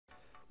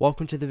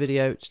Welcome to the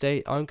video.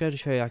 Today I'm going to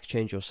show you how to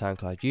change your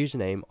SoundCloud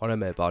username on a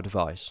mobile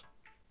device.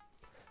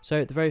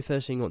 So the very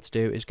first thing you want to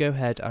do is go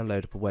ahead and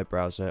load up a web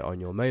browser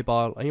on your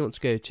mobile, and you want to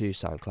go to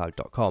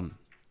soundcloud.com.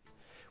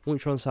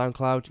 Once you're on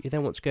SoundCloud, you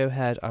then want to go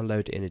ahead and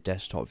load it in a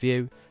desktop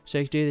view. So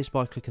you can do this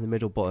by clicking the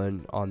middle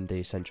button on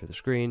the center of the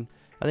screen,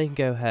 and then you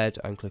can go ahead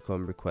and click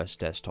on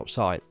Request Desktop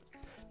Site.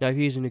 Now if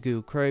you're using a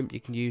Google Chrome, you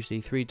can use the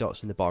three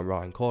dots in the bottom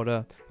right hand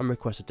corner and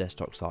request a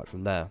desktop site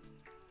from there.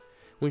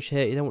 Once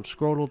you're here, you then want to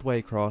scroll all the way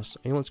across,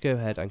 and you want to go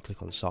ahead and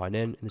click on Sign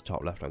In the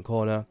top left hand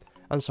corner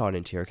and sign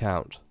into your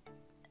account.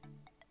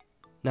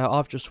 Now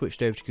I've just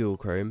switched over to Google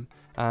Chrome,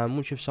 and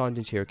once you've signed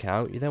into your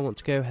account, you then want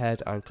to go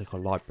ahead and click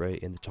on Library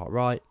in the top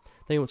right.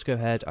 Then you want to go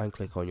ahead and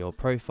click on your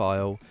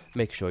profile,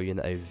 making sure you're in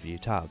the Overview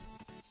tab.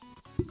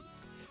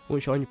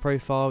 Once you're on your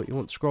profile, you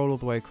want to scroll all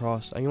the way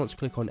across, and you want to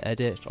click on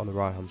Edit on the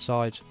right hand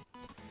side.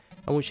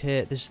 And once you're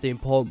here, this is the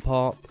important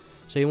part.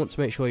 So you want to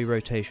make sure your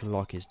rotation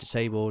lock is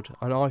disabled.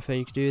 On iPhone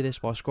you can do this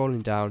by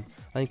scrolling down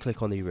and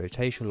click on the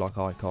rotation lock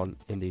icon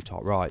in the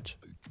top right.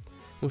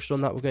 Once you've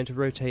done that, we're going to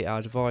rotate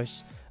our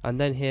device,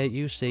 and then here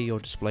you see your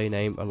display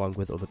name along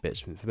with other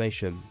bits of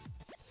information.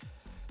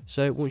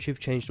 So once you've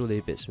changed all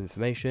the bits of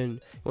information,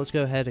 you want to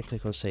go ahead and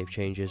click on Save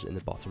Changes in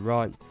the bottom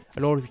right,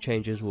 and all of your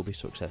changes will be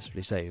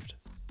successfully saved.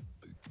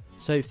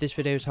 So if this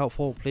video is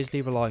helpful, please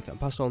leave a like and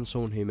pass it on to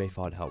someone who may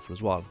find it helpful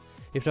as well.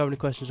 If you have any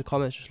questions or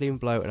comments, just leave them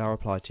below and I'll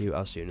reply to you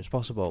as soon as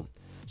possible.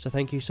 So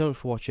thank you so much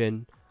for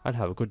watching, and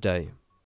have a good day.